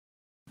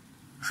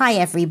Hi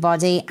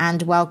everybody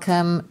and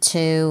welcome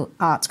to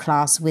Art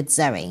Class with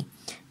Zoe.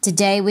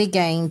 Today we're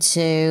going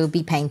to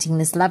be painting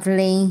this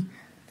lovely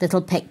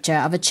little picture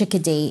of a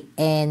chickadee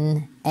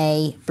in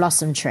a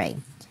blossom tree.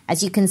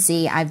 As you can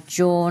see, I've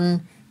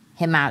drawn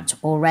him out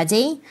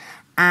already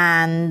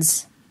and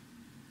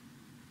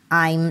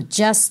I'm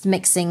just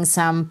mixing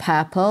some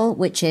purple,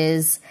 which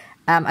is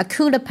a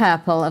cooler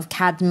purple of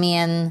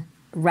cadmium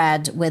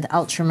red with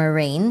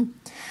ultramarine.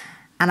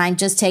 And I'm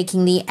just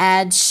taking the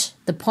edge,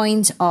 the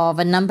point of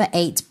a number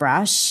 8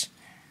 brush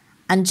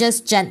and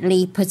just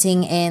gently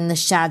putting in the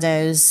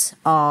shadows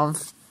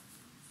of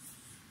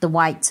the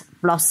white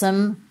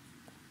blossom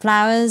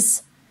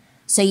flowers.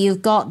 So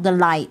you've got the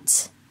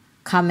light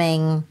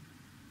coming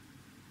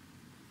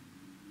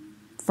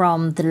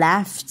from the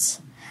left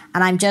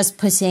and I'm just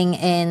putting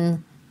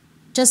in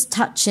just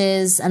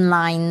touches and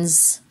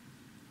lines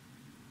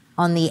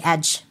on the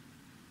edge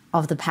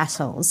of the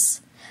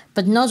petals.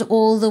 But not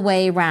all the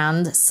way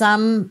around.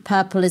 Some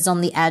purple is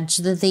on the edge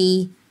of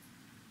the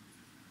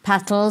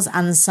petals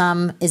and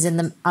some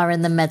are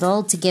in the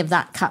middle to give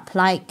that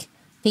cup-like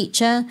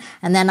feature.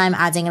 And then I'm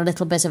adding a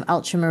little bit of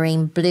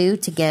ultramarine blue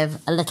to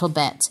give a little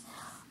bit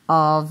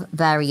of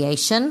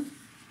variation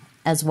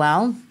as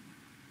well.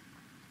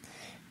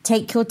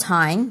 Take your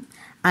time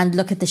and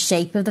look at the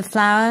shape of the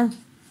flower.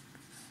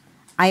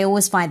 I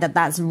always find that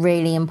that's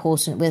really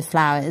important with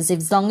flowers.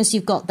 As long as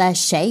you've got their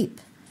shape,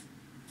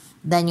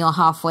 then you're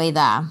halfway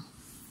there.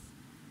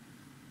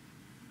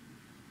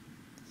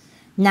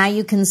 Now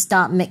you can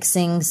start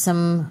mixing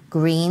some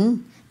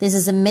green. This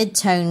is a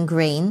mid-tone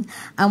green.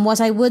 And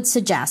what I would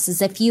suggest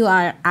is if you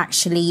are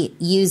actually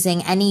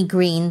using any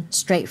green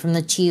straight from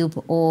the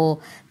tube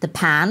or the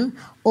pan,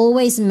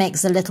 always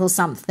mix a little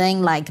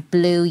something like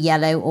blue,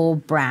 yellow or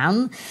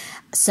brown.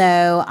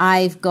 So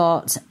I've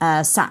got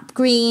sap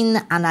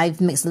green and I've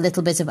mixed a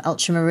little bit of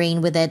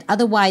ultramarine with it.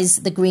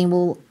 Otherwise the green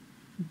will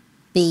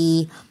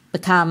it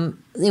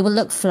will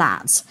look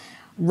flat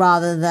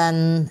rather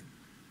than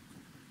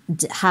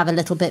have a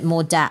little bit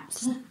more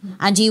depth.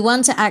 And you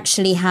want to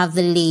actually have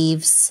the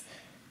leaves,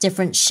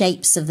 different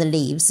shapes of the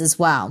leaves as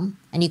well.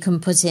 And you can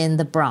put in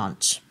the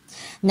branch.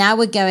 Now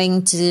we're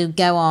going to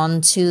go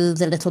on to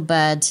the little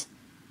bird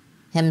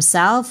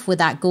himself with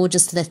that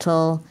gorgeous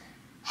little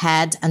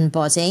head and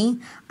body.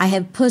 I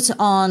have put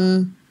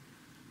on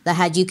the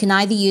head. You can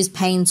either use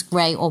Payne's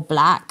grey or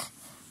black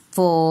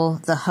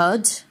for the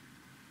hood.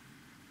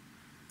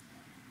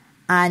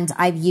 And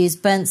I've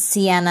used burnt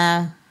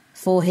sienna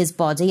for his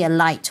body, a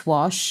light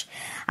wash.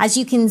 As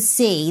you can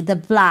see, the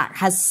black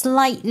has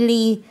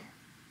slightly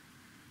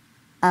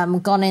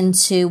gone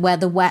into where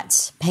the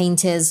wet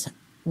paint is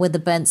with the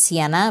burnt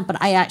sienna, but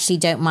I actually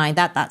don't mind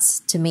that. That's,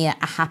 to me, a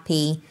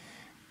happy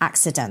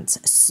accident.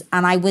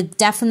 And I would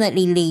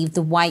definitely leave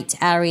the white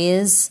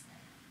areas.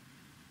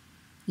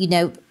 You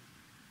know,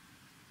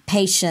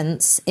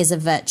 patience is a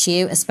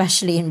virtue,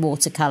 especially in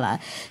watercolor.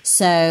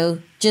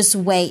 So just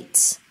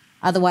wait.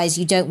 Otherwise,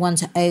 you don't want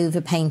to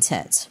overpaint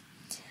it.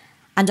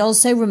 And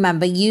also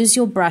remember, use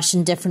your brush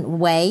in different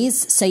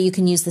ways. So you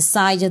can use the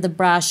side of the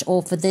brush,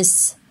 or for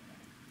this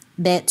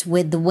bit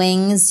with the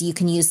wings, you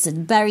can use the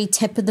very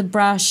tip of the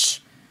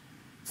brush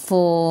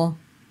for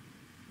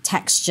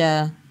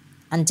texture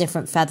and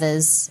different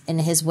feathers in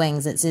his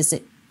wings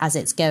as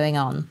it's going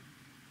on.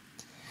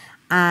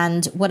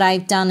 And what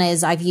I've done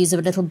is I've used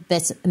a little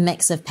bit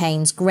mix of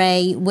Payne's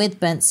grey with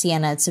burnt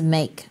sienna to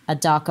make a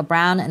darker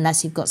brown,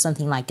 unless you've got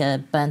something like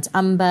a burnt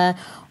umber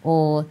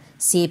or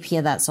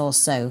sepia, that's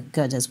also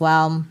good as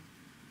well.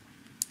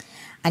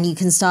 And you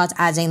can start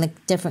adding the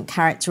different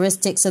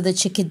characteristics of the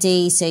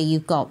chickadee. So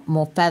you've got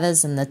more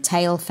feathers and the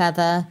tail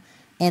feather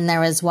in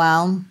there as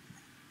well.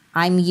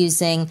 I'm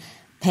using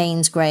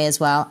Payne's grey as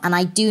well. And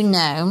I do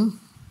know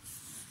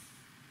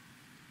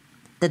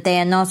that they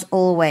are not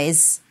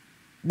always...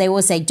 They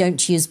always say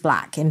don't use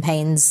black in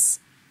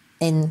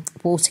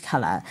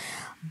watercolor,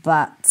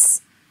 but,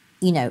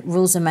 you know,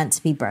 rules are meant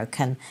to be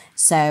broken.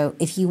 So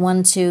if you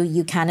want to,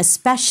 you can,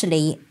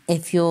 especially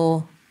if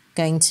you're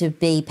going to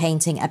be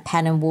painting a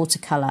pen and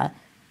watercolor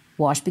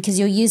wash, because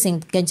you're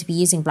going to be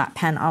using black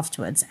pen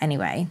afterwards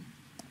anyway.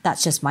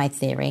 That's just my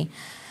theory.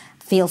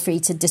 Feel free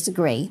to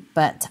disagree,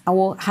 but I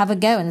will have a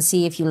go and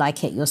see if you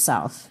like it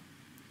yourself.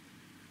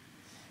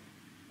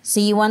 So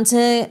you want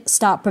to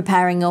start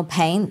preparing your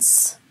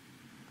paints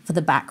for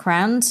the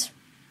background.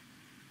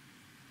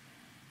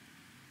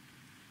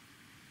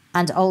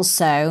 And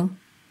also,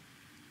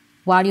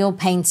 while you're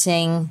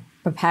preparing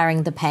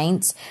the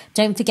paints,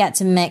 don't forget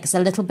to mix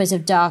a little bit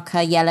of darker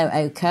yellow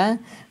ochre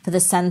for the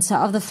center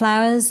of the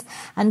flowers,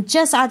 and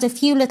just add a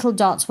few little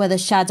dots where the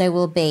shadow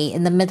will be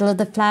in the middle of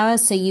the flower,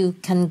 so you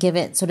can give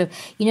it sort of,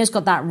 you know, it's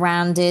got that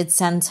rounded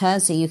center,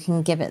 so you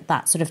can give it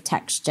that sort of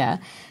texture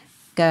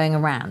going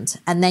around.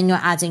 And then you're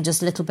adding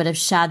just a little bit of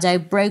shadow,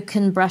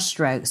 broken brush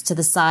strokes to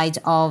the side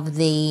of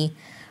the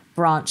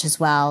branch as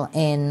well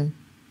in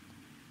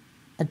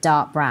a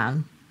dark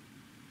brown.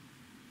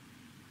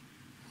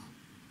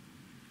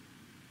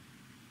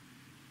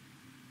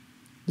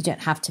 You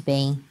don't have to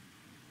be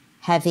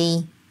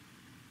heavy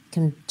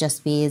can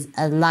just be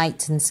a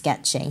light and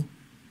sketchy.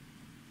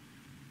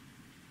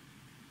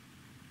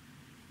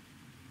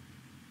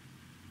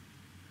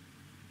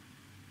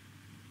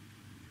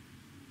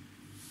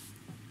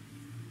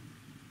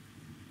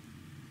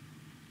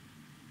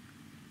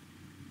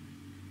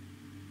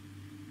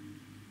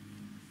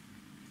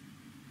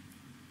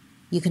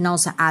 You can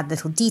also add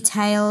little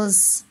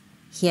details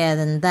here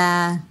and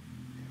there.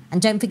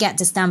 And don't forget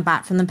to stand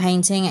back from the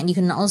painting. And you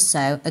can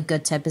also, a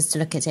good tip is to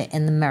look at it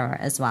in the mirror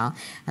as well.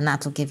 And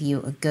that'll give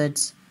you a good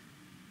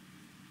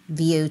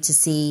view to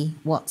see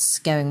what's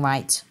going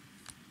right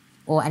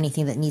or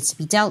anything that needs to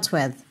be dealt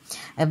with.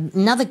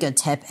 Another good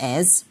tip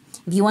is,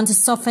 if you want to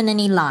soften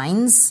any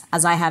lines,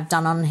 as I have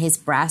done on his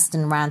breast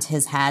and around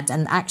his head,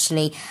 and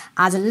actually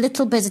add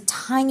a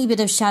tiny bit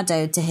of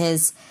shadow to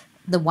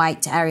the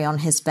white area on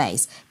his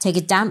face. Take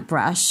a damp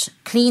brush,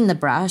 clean the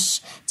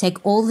brush,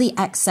 take all the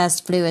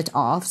excess fluid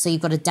off, so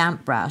you've got a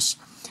damp brush,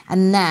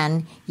 and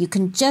then you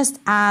can just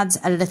add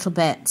a little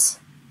bit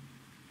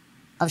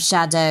of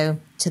shadow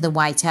to the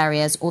white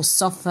areas or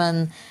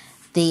soften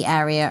the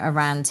area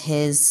around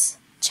his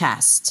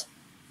chest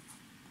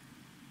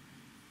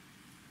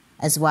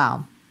as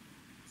well.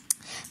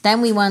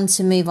 Then we want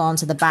to move on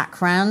to the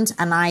background,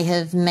 and I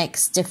have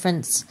mixed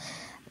different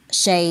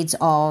shades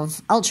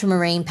of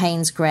ultramarine,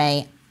 Payne's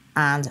grey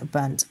and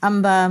burnt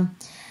umber,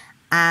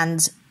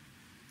 and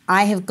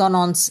I have gone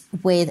on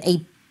with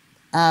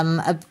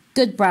a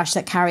good brush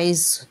that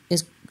carries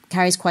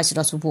quite a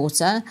lot of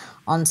water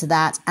onto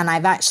that, and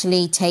I'm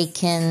actually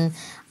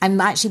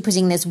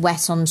putting this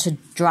wet onto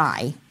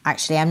dry.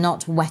 Actually, I'm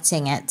not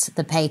wetting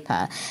the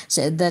paper,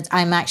 so that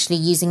I'm actually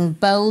using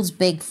bold,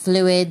 big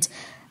fluid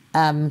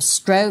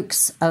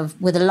strokes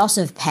with a lot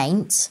of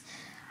paint.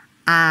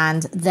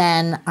 And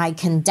then I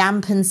can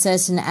dampen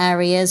certain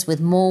areas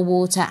with more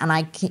water,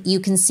 and you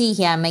can see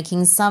here I'm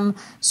making some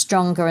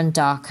stronger and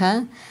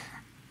darker,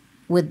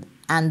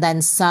 and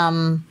then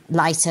some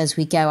lighter as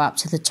we go up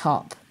to the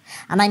top.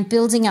 And I'm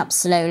building up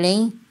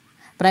slowly,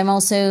 but I'm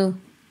also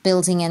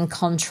building in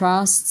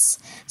contrasts.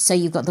 So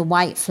you've got the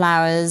white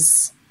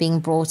flowers being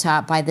brought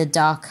out by the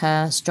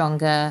darker,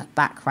 stronger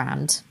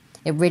background.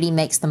 It really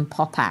makes them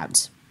pop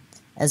out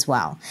as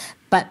well.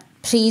 But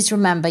please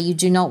remember, you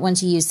do not want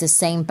to use the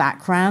same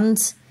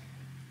background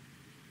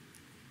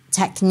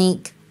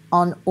technique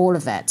on all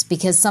of it,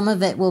 because some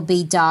of it will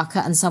be darker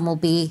and some will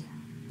be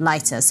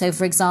lighter. So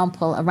for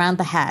example, around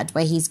the head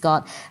where he's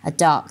got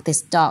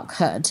this dark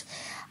hood,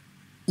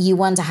 you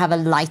want to have a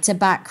lighter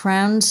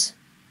background,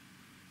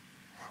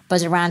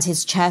 but around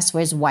his chest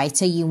where it's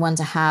whiter, you want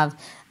to have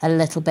a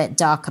little bit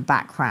darker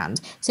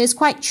background. So it's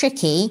quite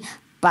tricky.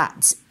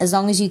 But as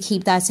long as you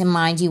keep that in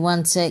mind, you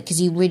want to,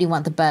 because you really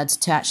want the birds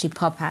to actually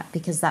pop out,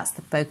 because that's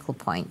the focal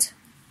point.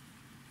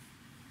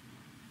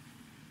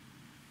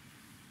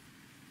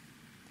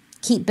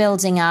 Keep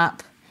building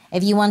up.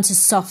 If you want to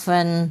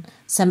soften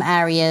some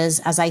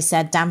areas, as I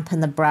said,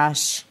 dampen the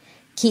brush.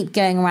 Keep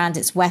going around,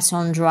 it's wet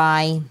on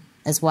dry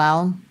as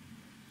well.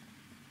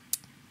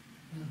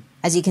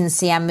 As you can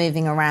see, I'm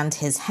moving around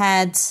his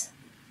head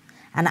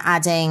and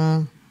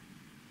adding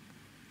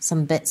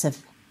some bits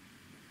of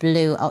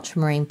blue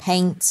ultramarine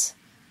paint,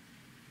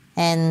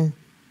 and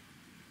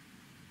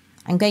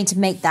I'm going to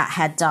make that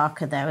head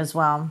darker there as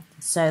well,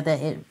 so that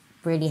it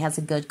really has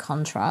a good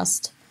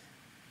contrast.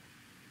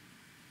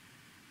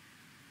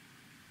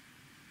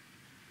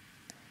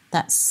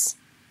 That's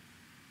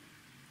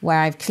where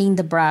I've cleaned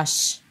the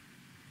brush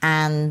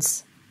and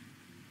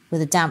with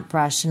a damp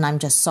brush, and I'm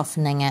just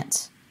softening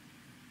it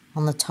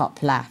on the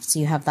top left, so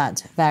you have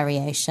that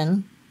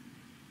variation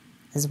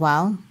as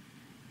well.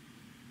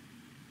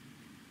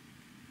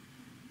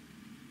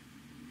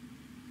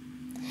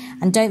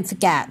 And don't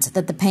forget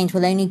that the paint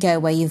will only go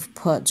where you've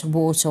put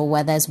water or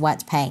where there's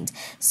wet paint.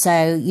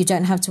 So you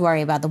don't have to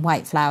worry about the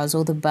white flowers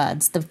or the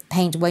birds. The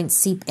paint won't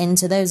seep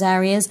into those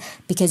areas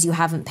because you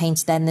haven't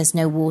painted there and there's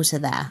no water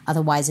there.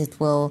 Otherwise it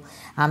will,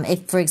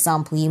 if for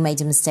example you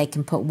made a mistake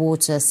and put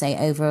water, say,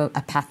 over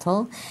a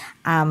petal,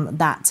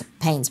 that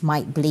paint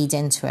might bleed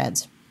into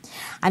it.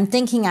 I'm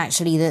thinking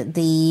actually that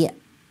the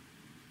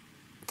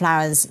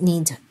flowers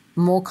need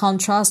more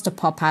contrast to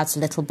pop out a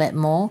little bit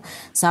more,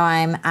 so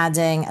I'm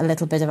adding a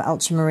little bit of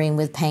ultramarine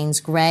with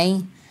Payne's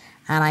grey,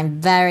 and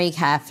I'm very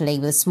carefully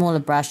with a smaller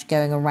brush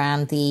going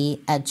around the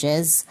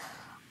edges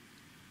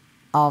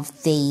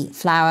of the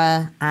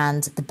flower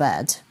and the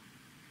bird,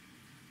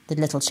 the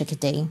little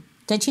chickadee.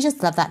 Don't you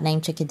just love that name,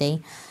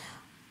 Chickadee?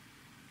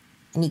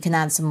 And you can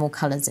add some more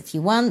colours if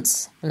you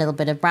want, a little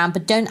bit of brown,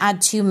 but don't add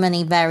too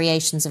many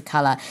variations of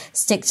colour.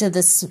 Stick to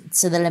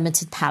the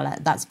limited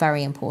palette. That's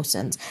very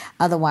important.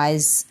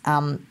 Otherwise,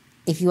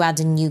 if you add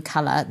a new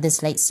colour at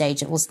this late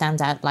stage, it will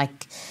stand out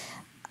like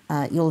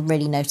you'll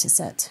really notice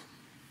it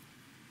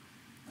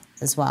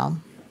as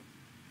well.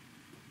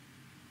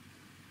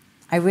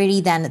 I really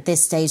then at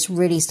this stage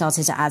really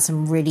started to add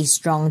some really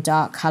strong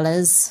dark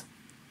colours,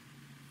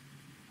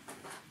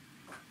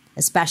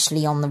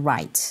 especially on the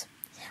right.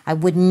 I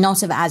would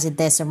not have added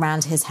this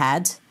around his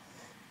head,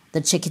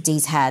 the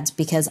chickadee's head,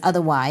 because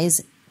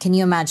otherwise can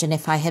you imagine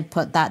if I had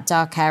put that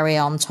dark area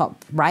on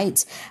top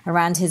right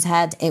around his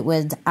head? It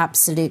would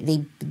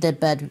absolutely,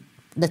 the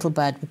little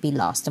bird would be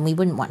lost, and we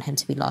wouldn't want him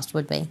to be lost,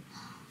 would we?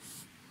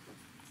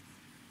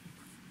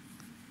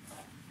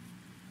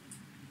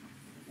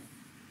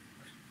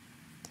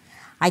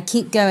 I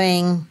keep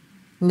going,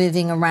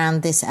 moving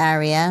around this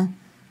area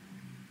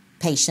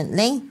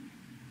patiently.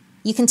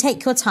 You can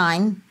take your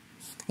time,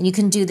 and you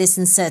can do this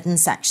in certain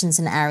sections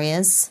and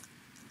areas.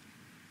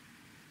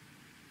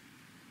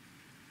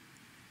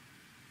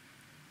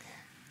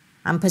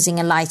 I'm putting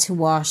a lighter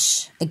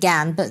wash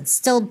again, but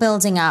still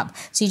building up.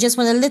 So you just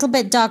want a little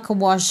bit darker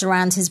wash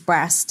around his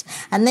breast.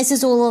 And this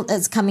is all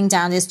that's coming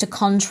down, is to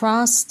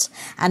contrast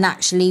and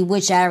actually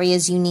which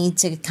areas you need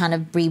to kind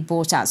of be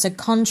brought out. So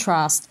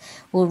contrast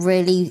will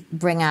really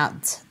bring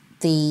out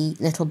the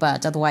little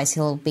bird, otherwise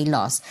he'll be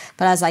lost.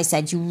 But as I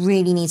said, you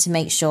really need to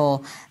make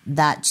sure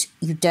that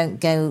you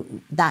don't go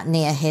that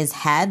near his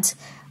head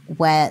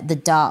where the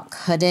dark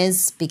hood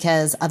is,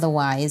 because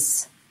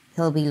otherwise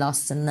he'll be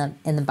lost in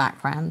the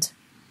background.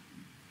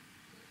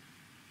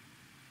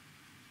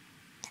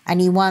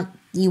 And you want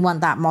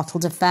that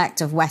mottled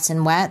effect of wet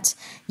and wet.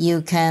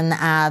 You can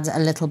add a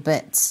little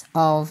bit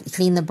of,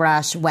 clean the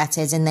brush, wet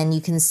it, and then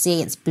you can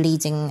see it's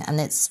bleeding, and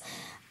it's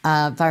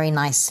very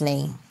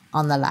nicely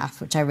on the left,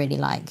 which I really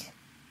like.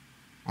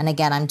 And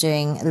again, I'm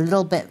doing a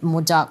little bit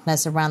more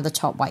darkness around the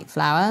top white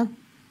flower.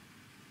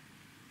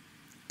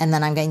 And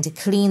then I'm going to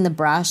clean the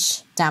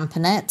brush,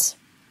 dampen it.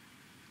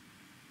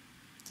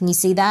 Can you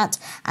see that?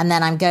 And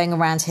then I'm going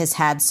around his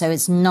head so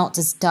it's not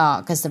as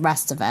dark as the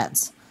rest of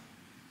it.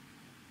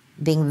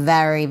 Being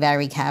very,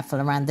 very careful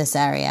around this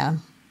area.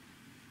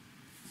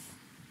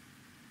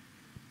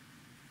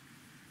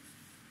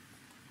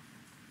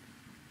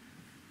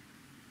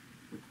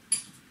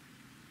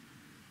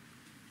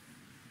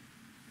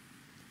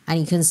 And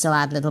you can still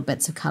add little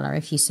bits of colour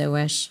if you so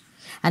wish.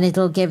 And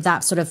it'll give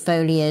that sort of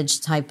foliage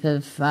type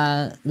of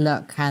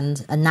look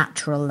and a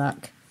natural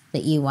look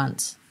that you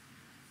want.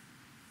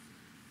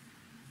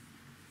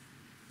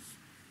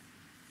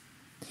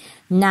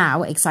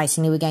 Now,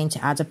 excitingly, we're going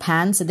to add a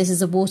pen. So this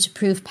is a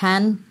waterproof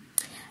pen,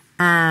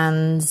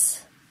 and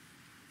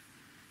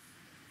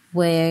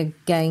we're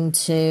going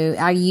to,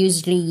 I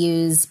usually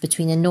use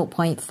between a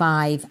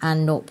 0.5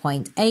 and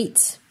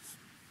 0.8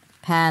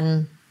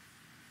 pen.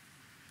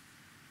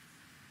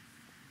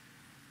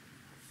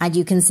 And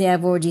you can see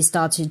I've already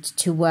started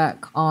to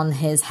work on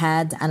his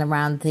head and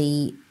around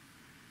the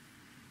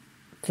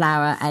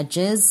flower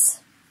edges.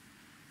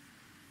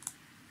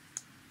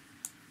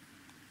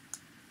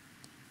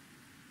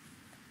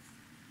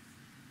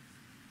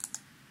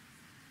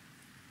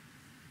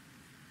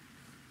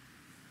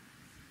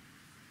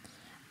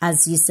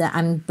 As you said,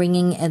 I'm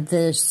bringing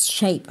the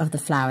shape of the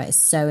flower is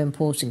so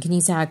important. Can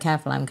you see how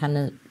careful I'm kind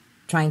of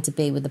trying to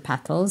be with the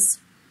petals?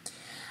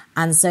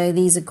 And so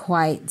these are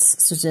quite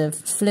sort of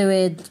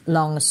fluid,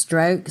 long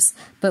strokes.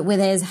 But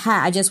with his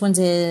hair, I just want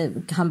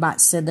to come back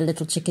to the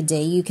little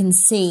chickadee. You can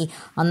see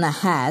on the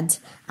head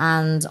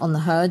and on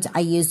the hood, I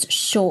used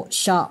short,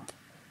 sharp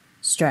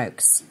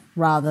strokes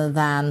rather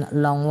than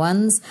long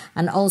ones.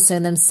 And also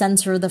in the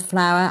center of the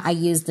flower, I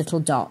used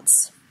little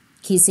dots.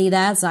 Can you see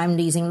that? So I'm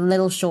using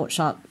little short,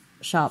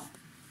 sharp.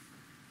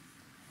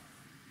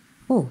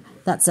 Oh,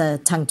 that's a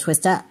tongue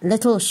twister.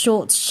 Little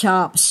short,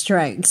 sharp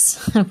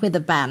strokes with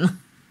a pen.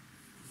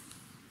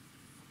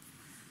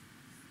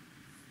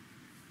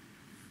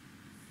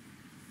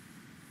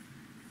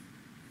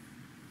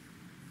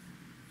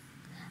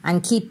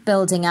 And keep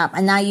building up.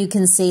 And now you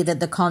can see that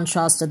the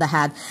contrast of the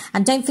head.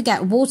 And don't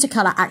forget,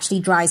 watercolor actually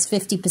dries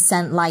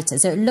 50% lighter.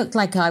 So it looked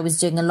like I was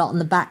doing a lot in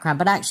the background,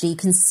 but actually you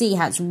can see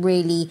how it's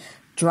really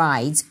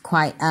dried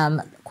quite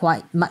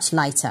much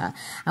lighter.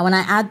 And when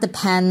I add the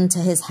pen to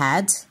his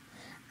head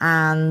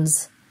and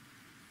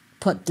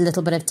put a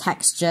little bit of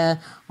texture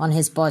on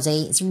his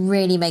body, it's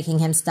really making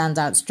him stand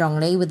out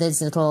strongly with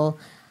his little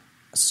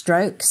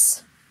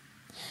strokes.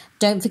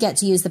 Don't forget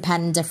to use the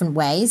pen in different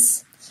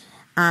ways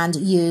and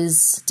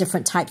use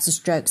different types of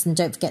strokes, and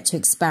don't forget to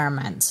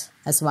experiment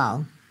as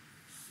well.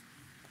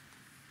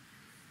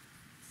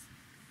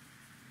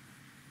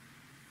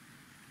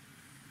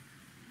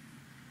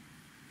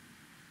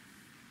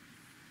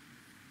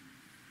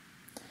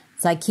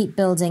 So I keep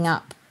building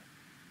up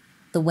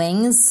the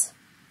wings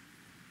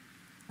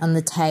and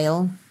the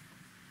tail.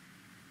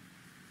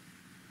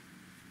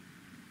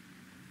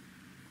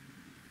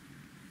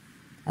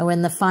 And we're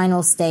in the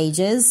final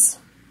stages.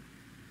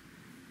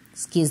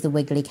 Excuse the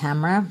wiggly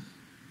camera.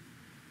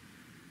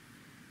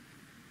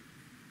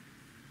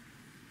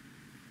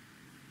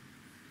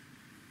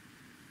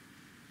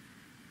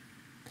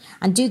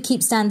 And do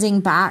keep standing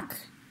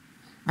back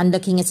and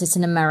looking at it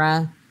in a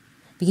mirror,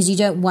 because you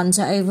don't want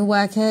to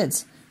overwork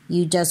it.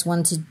 You just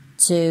want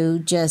to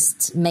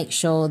just make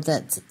sure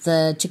that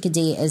the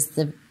chickadee is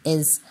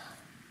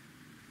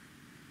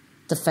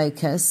the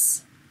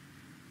focus,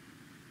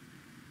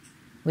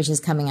 which is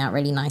coming out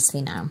really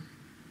nicely now.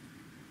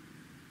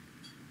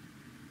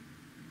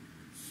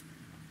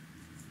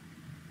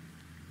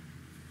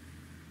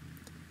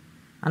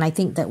 And I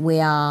think that we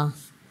are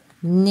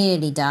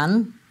nearly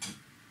done.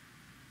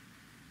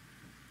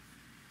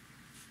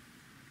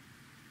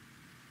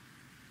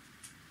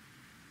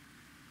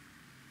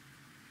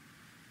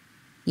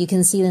 You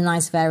can see the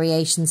nice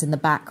variations in the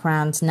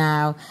background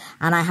now,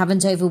 and I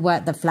haven't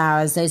overworked the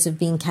flowers. Those have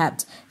been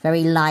kept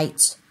very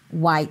light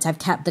white. I've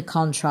kept the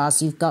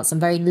contrast. You've got some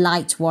very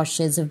light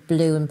washes of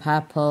blue and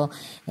purple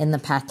in the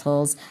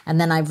petals, and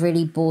then I've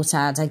really brought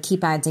out, I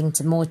keep adding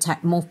to more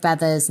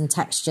feathers and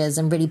textures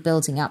and really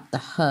building up the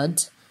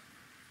hood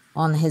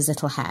on his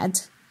little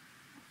head.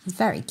 He's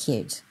very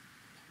cute.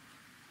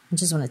 I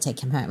just want to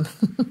take him home,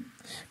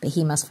 but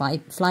he must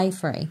fly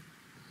free.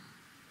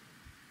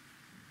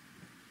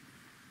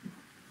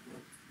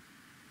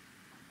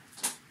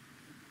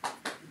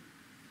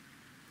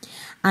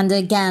 And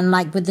again,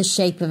 like with the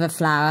shape of a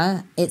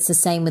flower, it's the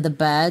same with a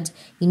bird.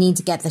 You need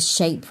to get the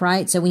shape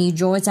right. So when you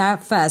draw it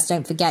out first,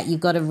 don't forget, you've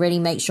got to really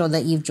make sure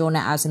that you've drawn it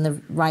out in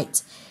the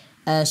right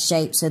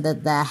shape so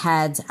that their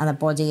head and the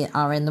body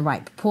are in the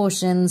right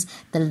proportions.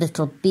 The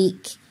little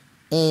beak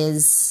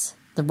is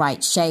the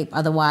right shape.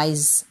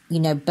 Otherwise, you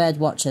know, bird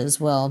watchers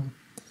will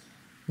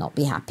not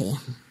be happy.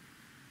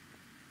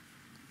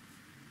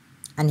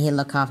 And he'll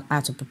look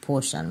out of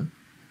proportion.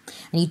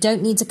 And you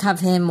don't need to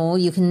cover him more.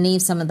 You can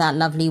leave some of that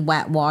lovely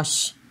wet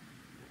wash.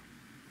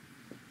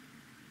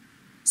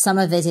 Some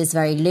of it is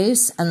very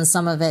loose, and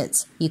some of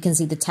it, you can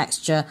see the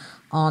texture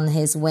on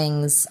his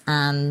wings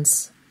and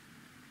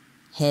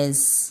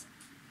his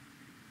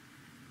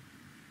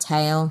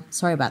tail.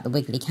 Sorry about the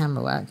wiggly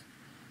camera work.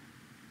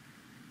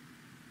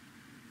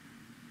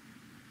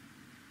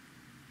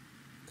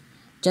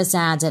 Just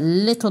add a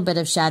little bit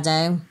of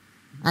shadow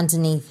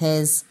underneath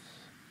his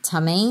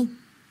tummy,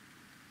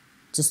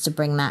 just to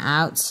bring that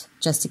out,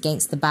 just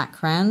against the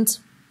background.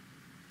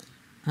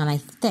 And I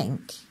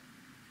think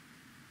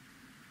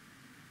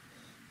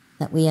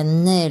that we are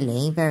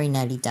nearly, very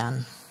nearly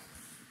done.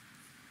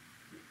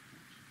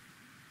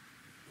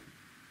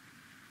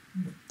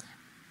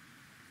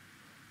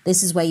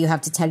 This is where you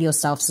have to tell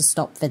yourself to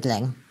stop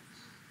fiddling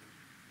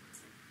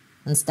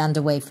and stand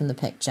away from the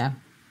picture.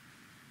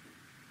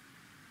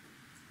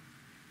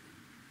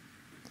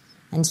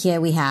 And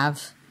here we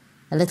have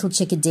a little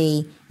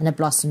chickadee and a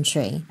blossom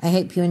tree. I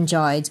hope you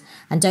enjoyed,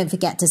 and don't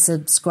forget to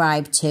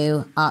subscribe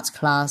to Art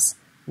Class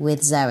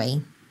with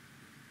Zoe.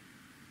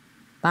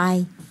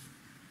 Bye.